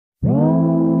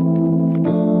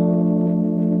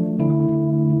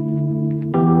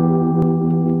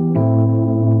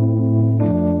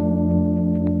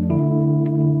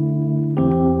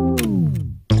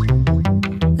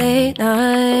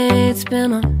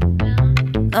been a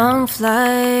long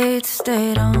flight,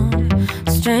 stayed on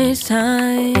strange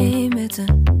time. It's a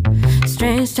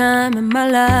strange time in my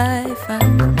life. I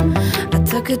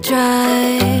took a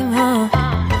drive home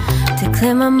to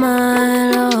clear my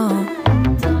mind,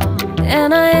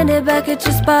 and I ended back at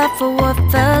your spot for what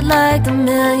felt like the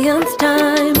millionth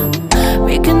time.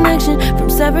 Reconnection from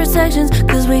separate sections,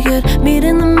 cause we could meet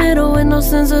in the middle with no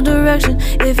sense of direction.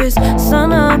 If it's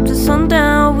sun up to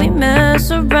sundown, we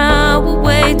mess around, we're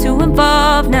way too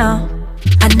involved now.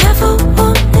 I never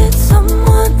wanted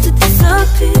someone to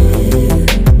disappear,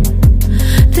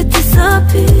 to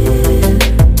disappear,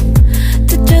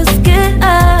 to just get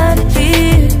out of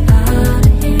here.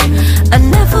 I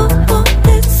never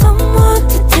wanted someone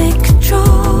to take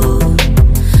control.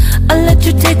 I let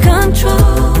you take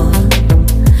control,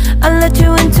 I let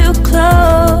you in too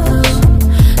close.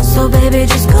 So baby,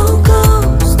 just go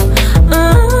ghost.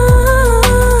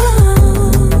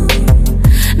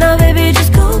 Now baby,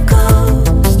 just go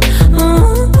ghost.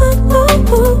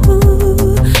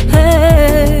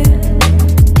 Hey,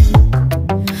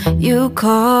 you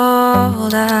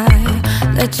called, I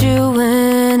let you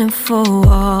in and 4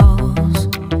 walls.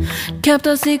 Kept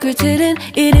our secrets hidden,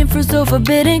 eating fruit so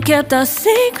forbidden. Kept our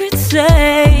secrets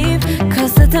safe,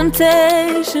 cause the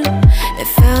temptation, it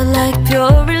felt like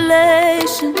pure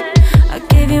relation. I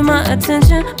gave you my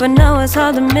attention, but now it's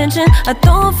hard to mention. I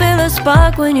don't feel a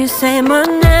spark when you say my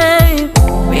name.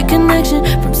 Reconnection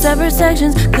from separate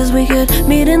sections, cause we could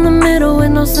meet in the middle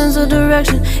with no sense of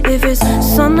direction. If it's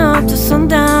sun up to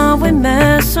sundown, we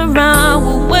mess around,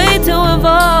 we're way too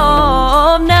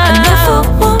involved now. I never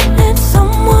wanted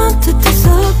someone to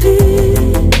disappear,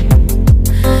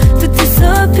 to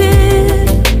disappear,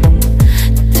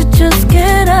 to just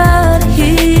get out of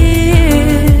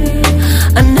here.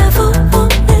 I never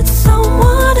wanted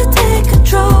someone to take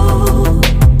control.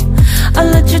 I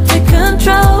let you take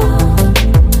control,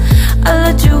 I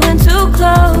let you in too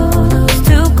close,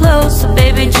 too close. So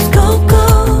baby, just go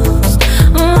ghost.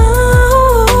 Ooh.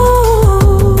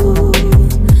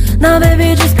 Now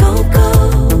baby, just go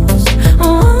ghost.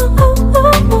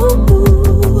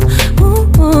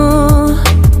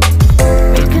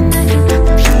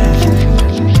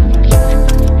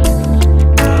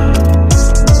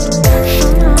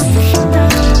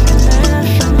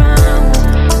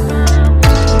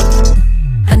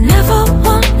 I never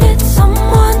wanted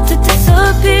someone to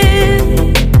disappear,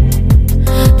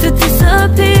 to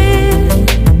disappear,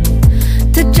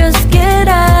 to just get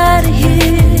out of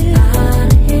here.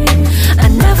 I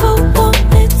never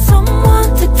wanted someone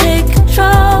to take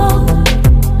control.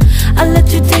 I let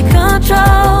you take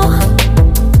control,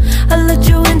 I let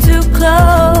you in too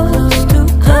close, too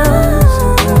close.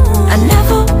 I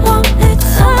never wanted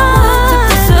someone to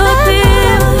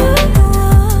disappear,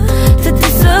 to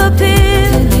disappear,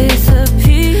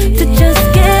 to just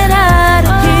get out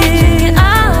of here,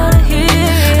 out of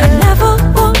here. I never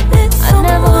wanted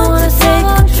someone to take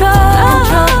control.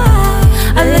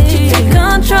 I let you take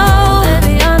control,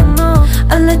 baby, I know.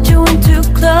 I let you in too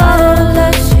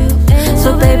close, so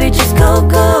baby, just go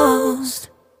ghost.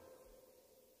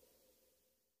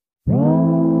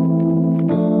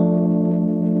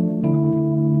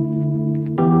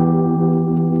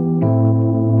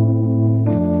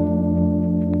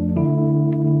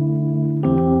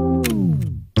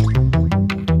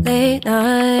 Late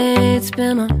nights,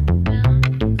 been on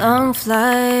long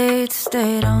flights,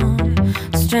 stayed on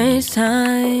strange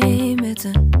time. It's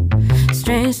a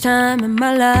strange time in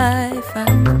my life. I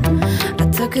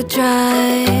took a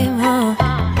drive home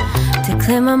to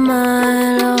clear my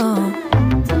mind,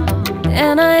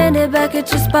 and I ended back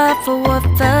at your spot for what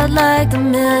felt like the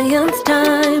millionth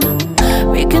time.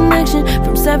 Reconnection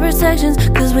from separate sections,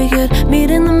 cause we could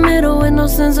meet in the middle with no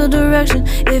sense of direction.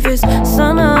 If it's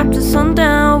sun up to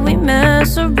sundown, we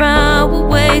mess around, we're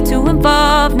way too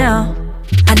involved now.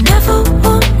 I never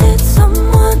wanted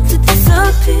someone to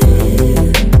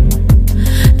disappear,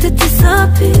 to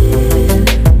disappear,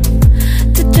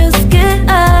 to just get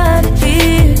out of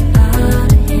here.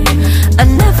 I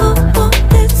never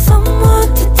wanted someone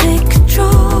to take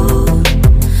control.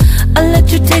 I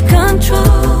let you take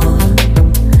control,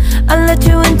 I let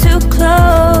you in too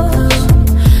close.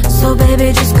 So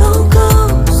baby, just go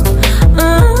ghost.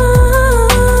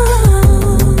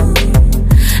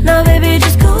 Now baby,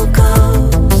 just go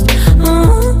ghost.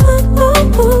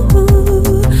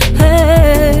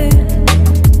 Hey,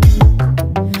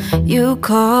 you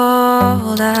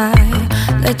called, I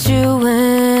let you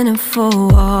in and 4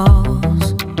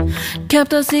 walls.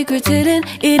 Kept our secrets hidden,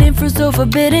 eating fruit so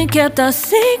forbidden. Kept our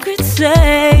secrets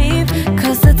safe,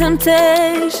 cause the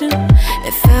temptation,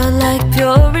 it felt like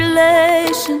pure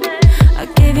relation. I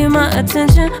gave you my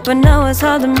attention, but now it's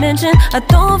hard to mention. I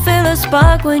don't feel a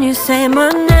spark when you say my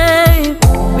name.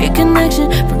 Reconnection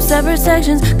from separate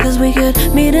sections, cause we could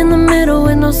meet in the middle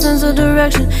with no sense of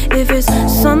direction. If it's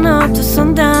sun up to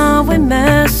sundown, we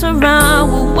mess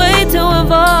around, we'll wait to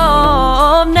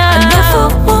evolve now. I never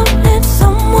wanted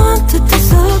someone to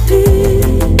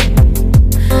disappear,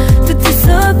 to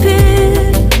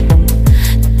disappear,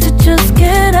 to just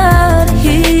get out of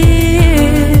here.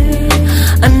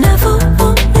 I never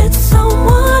wanted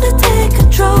someone to take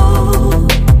control.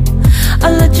 I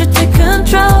let you take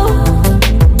control.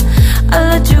 I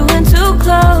let you in too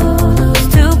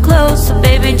close, so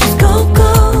baby just go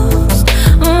ghost.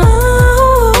 Ooh.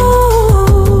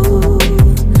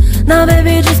 Now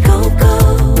baby just go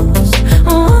ghost.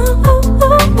 Ooh.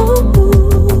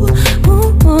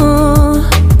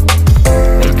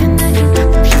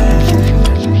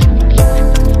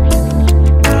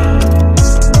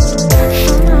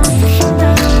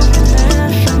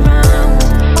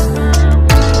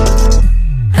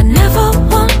 I never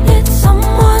wanted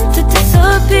someone to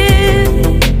disappear,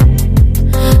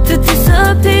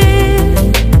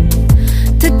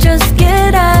 to just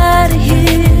get out of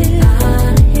here.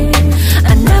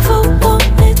 I never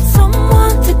wanted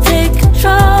someone to take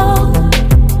control.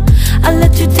 I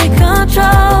let you take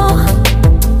control.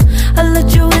 I let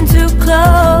you in too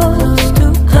close,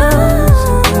 too close.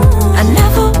 I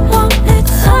never wanted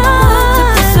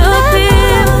someone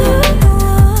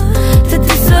to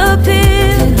disappear,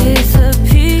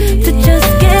 to just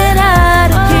get out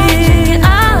of here.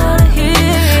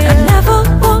 I never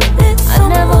wanted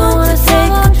someone to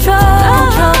take control.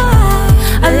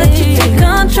 I let you take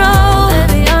control.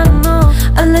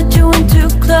 I let you in too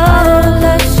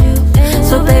close.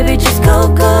 So baby just go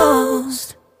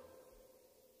ghost.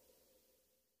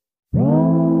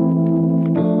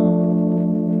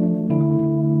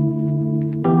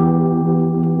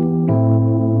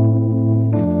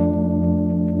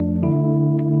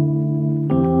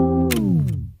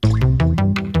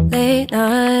 Late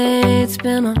nights,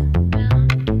 been on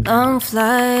long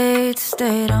flights,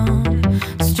 stayed on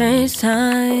strange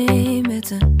time.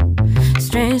 It's a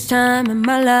strange time in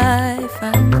my life.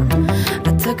 I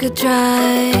took a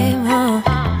drive home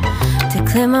to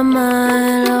clear my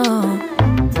mind,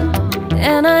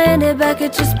 and I ended back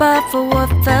at your spot for what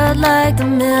felt like the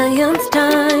millionth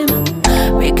time.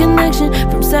 Reconnection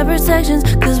from separate sections,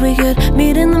 cause we could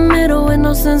meet in the middle with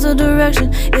no sense of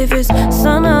direction. If it's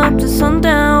sun up to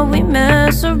sundown, we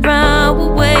mess around,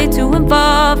 we're way too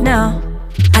involved now.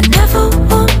 I never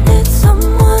wanted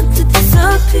someone to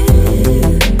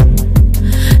disappear,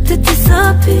 to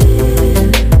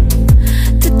disappear,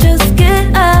 to just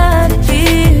get out of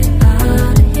here.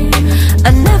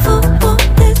 I never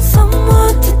wanted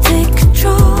someone to take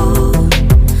control.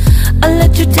 I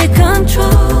let you take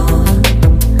control.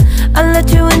 I let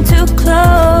you in too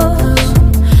close,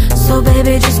 so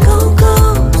baby just go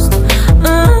ghost.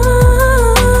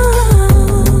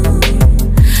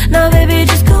 Now baby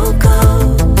just go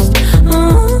ghost.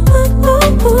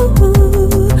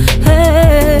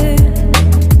 Hey.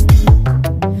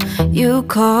 You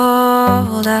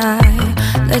called, I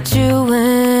let you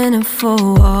in and 4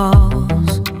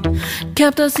 walls.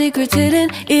 Kept our secrets hidden,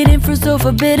 eating fruit so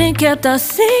forbidden. Kept our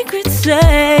secrets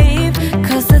safe,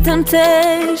 cause the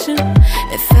temptation,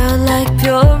 it felt like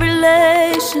pure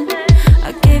relation.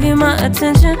 I gave you my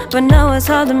attention, but now it's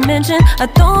hard to mention. I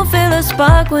don't feel a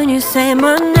spark when you say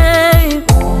my name.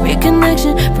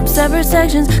 Reconnection from separate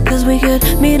sections, cause we could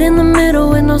meet in the middle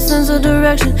with no sense of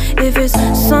direction. If it's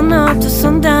sun up to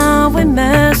sundown, we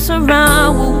mess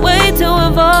around, we'll wait to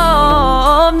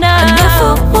evolve now. I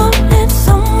never wanted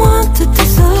someone to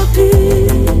disappear,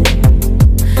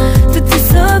 to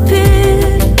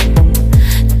disappear,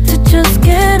 to just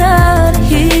get out of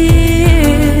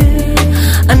here.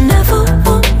 I never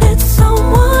wanted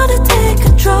someone to take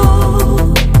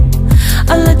control.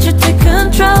 I let you take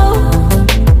control.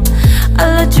 I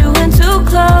let you in too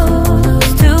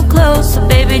close, so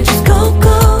baby just go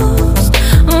ghost.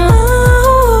 Ooh.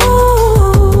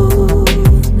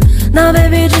 Now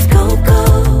baby just go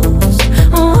ghost.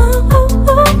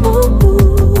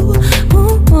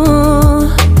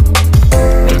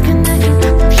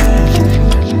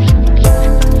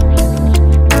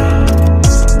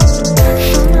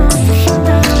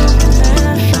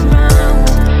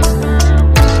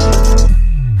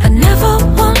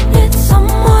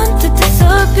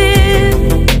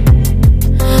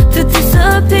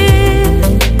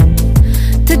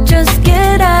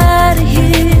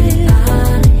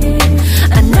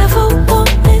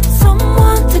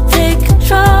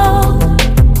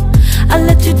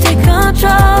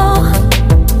 control.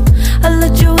 I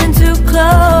let you in too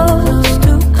close,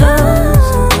 too close.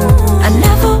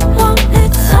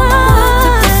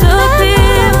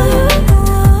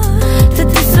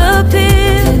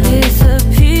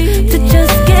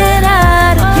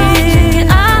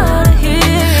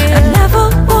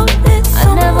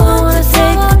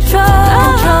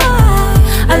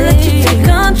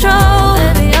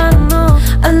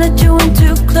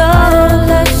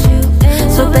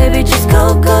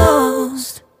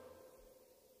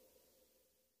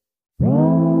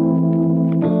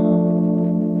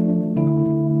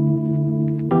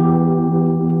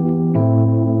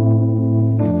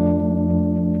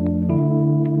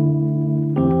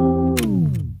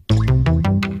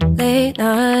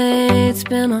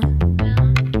 been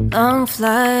a long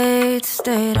flight,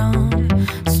 stayed on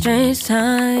a strange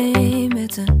time.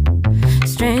 It's a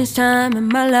strange time in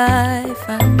my life.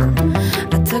 I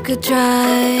took a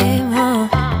drive home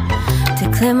to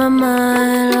clear my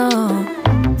mind, oh.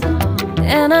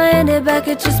 And I ended back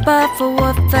at your spot for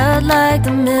what felt like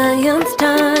the millionth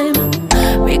time.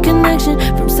 Reconnection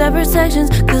from separate sections,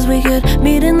 cause we could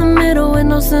meet in the middle with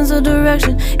no sense of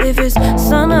direction. If it's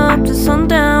sun up to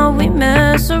sundown, we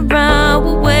mess around,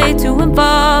 we're way too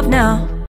involved now.